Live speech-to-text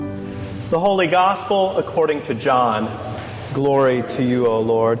The Holy Gospel according to John. Glory to you, O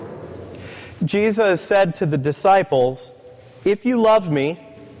Lord. Jesus said to the disciples, "If you love me,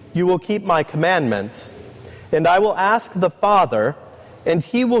 you will keep my commandments, and I will ask the Father, and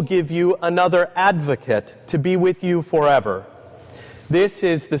he will give you another advocate to be with you forever. This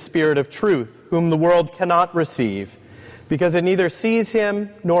is the Spirit of truth, whom the world cannot receive, because it neither sees him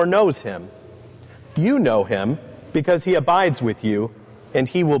nor knows him. You know him, because he abides with you, and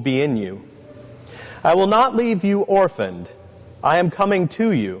he will be in you. I will not leave you orphaned. I am coming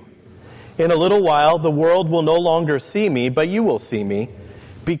to you. In a little while the world will no longer see me, but you will see me.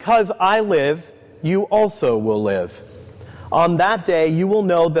 Because I live, you also will live. On that day you will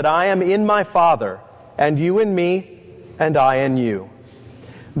know that I am in my Father, and you in me, and I in you.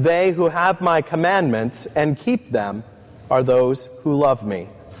 They who have my commandments and keep them are those who love me.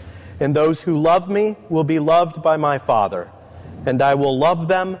 And those who love me will be loved by my Father, and I will love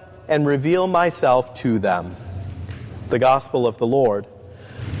them and reveal myself to them." The Gospel of the Lord.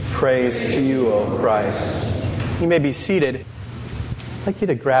 Praise to you, O Christ. You may be seated. I'd like you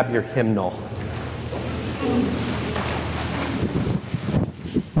to grab your hymnal.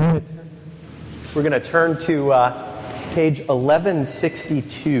 We're going to turn to page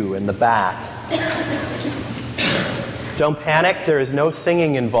 1162 in the back. Don't panic, there is no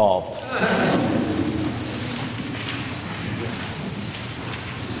singing involved.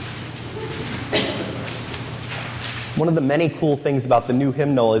 One of the many cool things about the new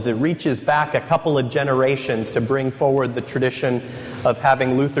hymnal is it reaches back a couple of generations to bring forward the tradition of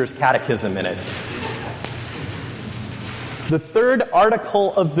having Luther's catechism in it. The third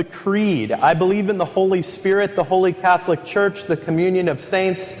article of the Creed: I believe in the Holy Spirit, the Holy Catholic Church, the communion of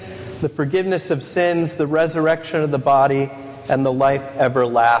saints, the forgiveness of sins, the resurrection of the body, and the life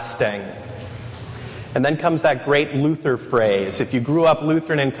everlasting. And then comes that great Luther phrase. If you grew up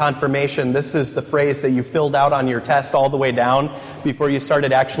Lutheran in confirmation, this is the phrase that you filled out on your test all the way down before you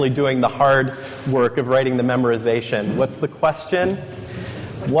started actually doing the hard work of writing the memorization. What's the question?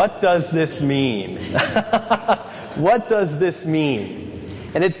 What does this mean? What does this mean?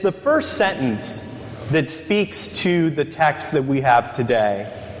 And it's the first sentence that speaks to the text that we have today.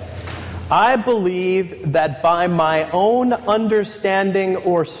 I believe that by my own understanding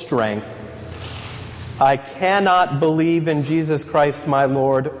or strength, I cannot believe in Jesus Christ my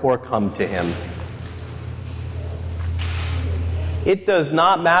Lord or come to him. It does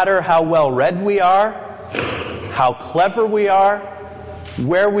not matter how well read we are, how clever we are,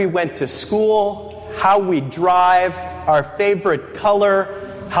 where we went to school, how we drive, our favorite color,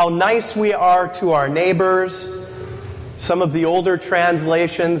 how nice we are to our neighbors. Some of the older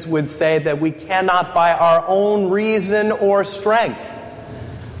translations would say that we cannot by our own reason or strength,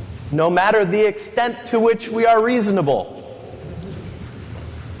 no matter the extent to which we are reasonable.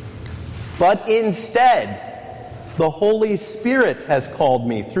 But instead, the Holy Spirit has called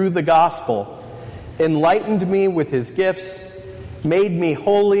me through the gospel, enlightened me with his gifts, made me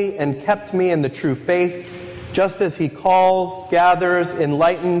holy, and kept me in the true faith, just as he calls, gathers,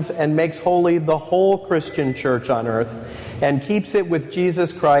 enlightens, and makes holy the whole Christian church on earth, and keeps it with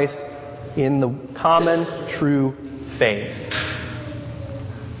Jesus Christ in the common true faith.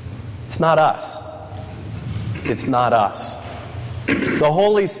 It's not us. It's not us. The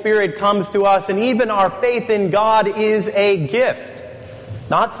Holy Spirit comes to us, and even our faith in God is a gift,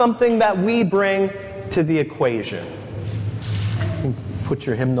 not something that we bring to the equation. Put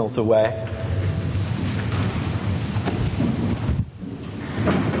your hymnals away.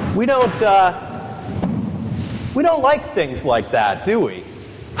 We don't like things like that, do we?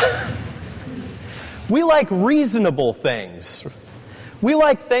 We like reasonable things. We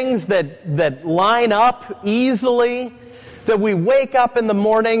like things that line up easily, that we wake up in the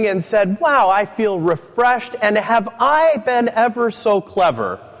morning and said, wow, I feel refreshed, and have I been ever so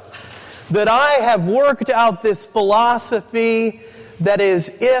clever that I have worked out this philosophy that is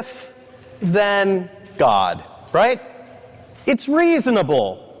if, then God, right? It's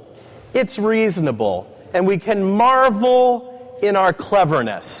reasonable. It's reasonable. And we can marvel in our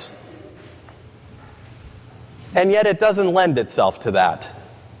cleverness. And yet it doesn't lend itself to that,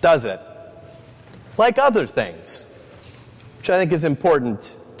 does it? Like other things, which I think is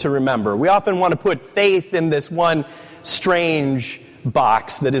important to remember. We often want to put faith in this one strange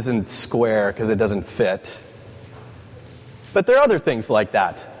box that isn't square because it doesn't fit. But there are other things like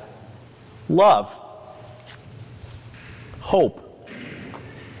that. Love, hope,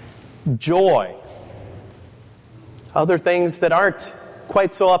 joy. Other things that aren't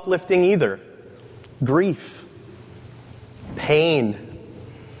quite so uplifting either. Grief, pain,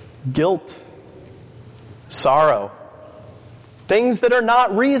 guilt, sorrow. Things that are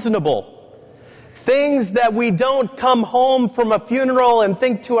not reasonable. Things that we don't come home from a funeral and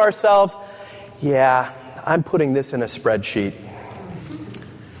think to ourselves, yeah, I'm putting this in a spreadsheet.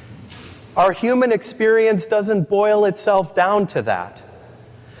 Our human experience doesn't boil itself down to that.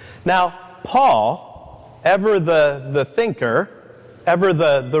 Now, Paul, ever the thinker, ever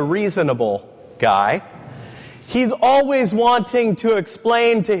the reasonable guy, he's always wanting to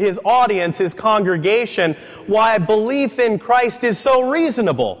explain to his audience, his congregation, why belief in Christ is so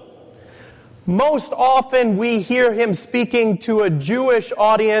reasonable. Most often we hear him speaking to a Jewish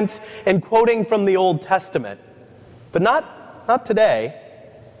audience and quoting from the Old Testament. But not today.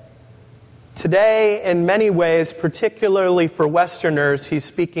 Today, in many ways, particularly for Westerners, he's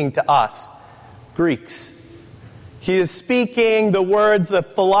speaking to us, Greeks. He is speaking the words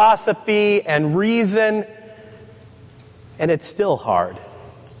of philosophy and reason, and it's still hard.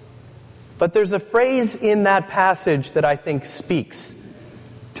 But there's a phrase in that passage that I think speaks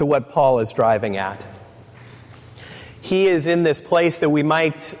to what Paul is driving at. He is in this place that we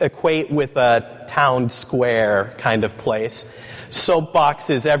might equate with a town square kind of place.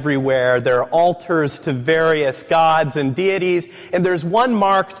 Soapboxes everywhere. There are altars to various gods and deities, and there's one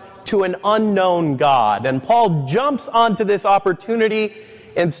marked to an unknown God. And Paul jumps onto this opportunity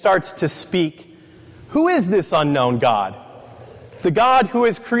and starts to speak. Who is this unknown God? The God who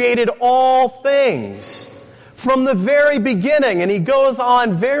has created all things from the very beginning. And he goes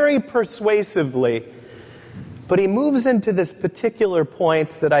on very persuasively. But he moves into this particular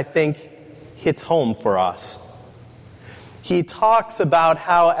point that I think hits home for us. He talks about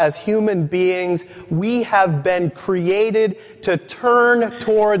how as human beings we have been created to turn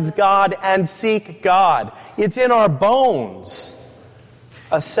towards God and seek God. It's in our bones,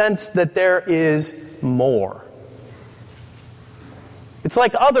 a sense that there is more. It's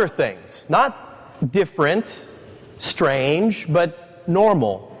like other things, not different, strange, but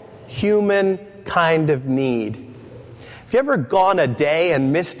normal, human kind of need. Have you ever gone a day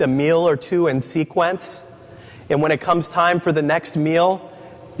and missed a meal or two in sequence? And when it comes time for the next meal,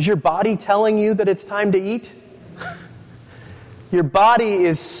 is your body telling you that it's time to eat? Your body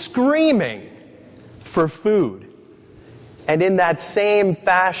is screaming for food. And in that same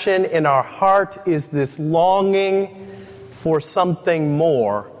fashion, in our heart is this longing for something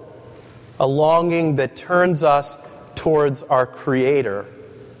more, a longing that turns us towards our Creator,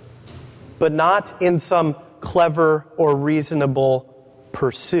 but not in some clever or reasonable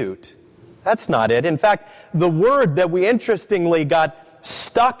pursuit. That's not it. In fact, the word that we interestingly got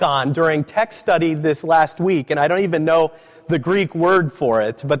stuck on during text study this last week, and I don't even know the Greek word for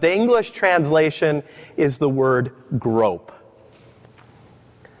it, but the English translation is the word grope.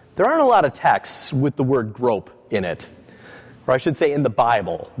 There aren't a lot of texts with the word grope in it. Or I should say in the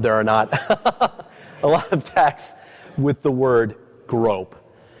Bible, there are not a lot of texts with the word grope.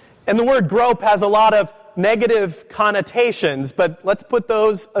 And the word grope has a lot of negative connotations, but let's put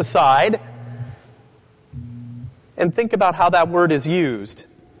those aside and think about how that word is used.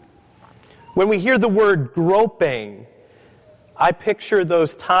 When we hear the word groping, I picture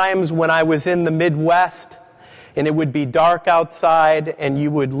those times when I was in the Midwest and it would be dark outside and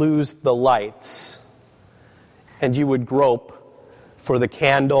you would lose the lights and you would grope for the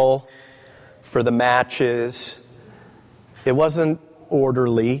candle, for the matches. It wasn't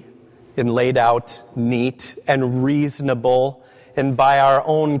orderly and laid out neat and reasonable and by our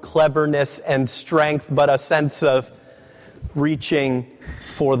own cleverness and strength, but a sense of reaching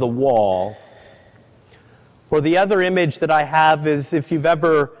for the wall. Or the other image that I have is if you've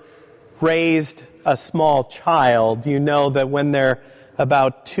ever raised a small child, you know that when they're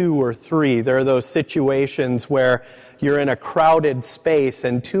about 2 or 3, there are those situations where you're in a crowded space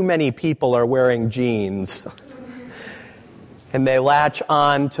and too many people are wearing jeans. And they latch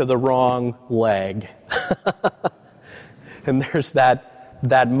on to the wrong leg. And there's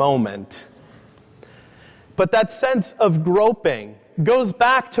that moment. But that sense of groping goes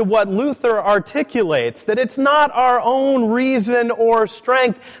back to what Luther articulates, that it's not our own reason or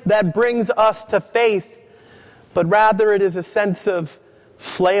strength that brings us to faith, but rather it is a sense of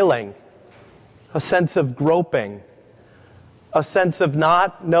flailing, a sense of groping, a sense of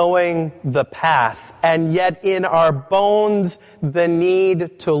not knowing the path, and yet in our bones the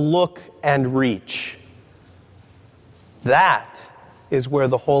need to look and reach. That is where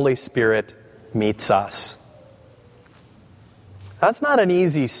the Holy Spirit meets us. That's not an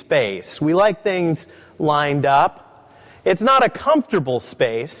easy space. We like things lined up. It's not a comfortable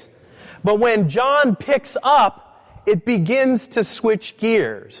space. But when John picks up, it begins to switch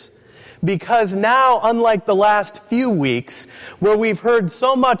gears. Because now, unlike the last few weeks, where we've heard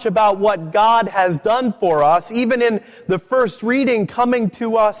so much about what God has done for us, even in the first reading coming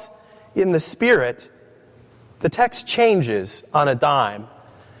to us in the Spirit, the text changes on a dime.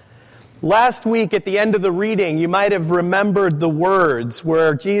 Last week at the end of the reading, you might have remembered the words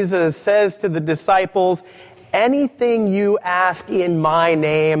where Jesus says to the disciples, "Anything you ask in my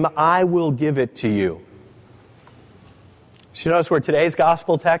name, I will give it to you." Did you notice where today's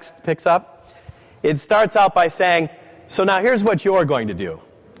gospel text picks up? It starts out by saying, "So now here's what you're going to do."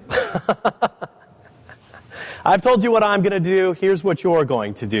 I've told you what I'm going to do. Here's what you're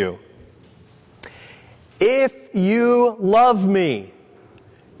going to do. If you love me,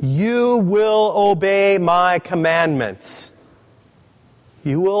 you will obey my commandments.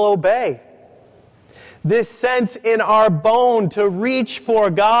 You will obey. This sense in our bone to reach for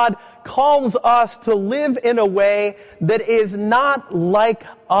God calls us to live in a way that is not like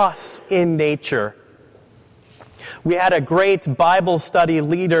us in nature. We had a great Bible study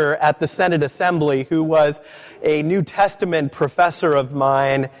leader at the Senate Assembly who was a New Testament professor of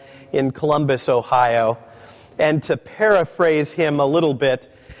mine in Columbus, Ohio. And to paraphrase him a little bit,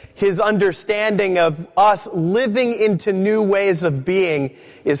 his understanding of us living into new ways of being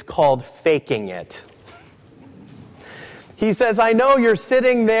is called faking it. He says, I know you're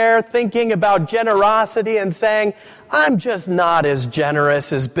sitting there thinking about generosity and saying, I'm just not as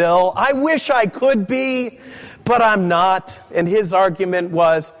generous as Bill. I wish I could be, but I'm not. And his argument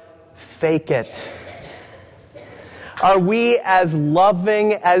was, fake it. Are we as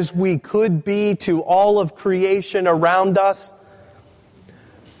loving as we could be to all of creation around us?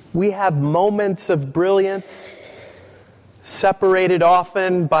 We have moments of brilliance, separated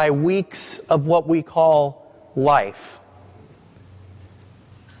often by weeks of what we call life.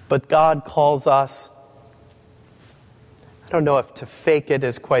 But God calls us, I don't know if to fake it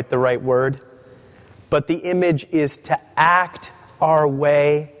is quite the right word, but the image is to act our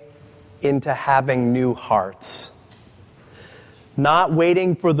way into having new hearts. Not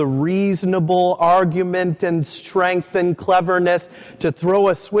waiting for the reasonable argument and strength and cleverness to throw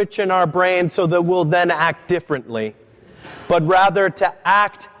a switch in our brain so that we'll then act differently, but rather to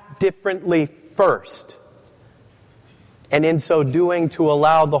act differently first. And in so doing, to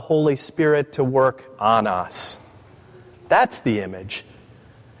allow the Holy Spirit to work on us. That's the image.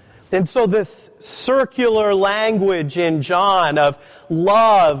 And so this circular language in John of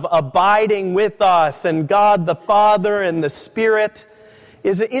love abiding with us and God the Father and the Spirit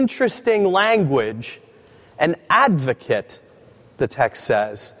is an interesting language, an advocate, the text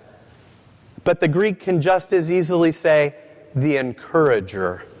says. But the Greek can just as easily say the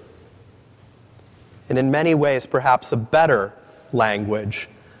encourager. And in many ways, perhaps a better language.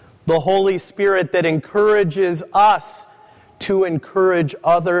 The Holy Spirit that encourages us to encourage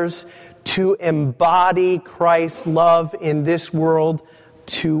others, to embody Christ's love in this world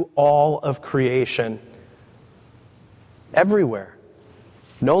to all of creation. Everywhere.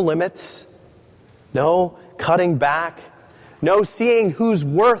 No limits. No cutting back. No seeing who's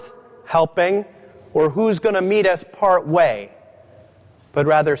worth helping or who's going to meet us part way. But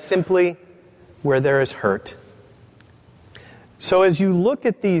rather simply where there is hurt. So as you look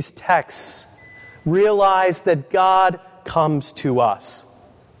at these texts, realize that God comes to us.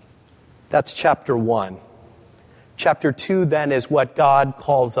 That's chapter 1. Chapter 2 then is what God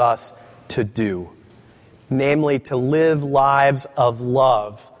calls us to do. Namely, to live lives of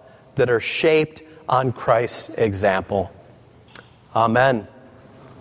love that are shaped on Christ's example. Amen.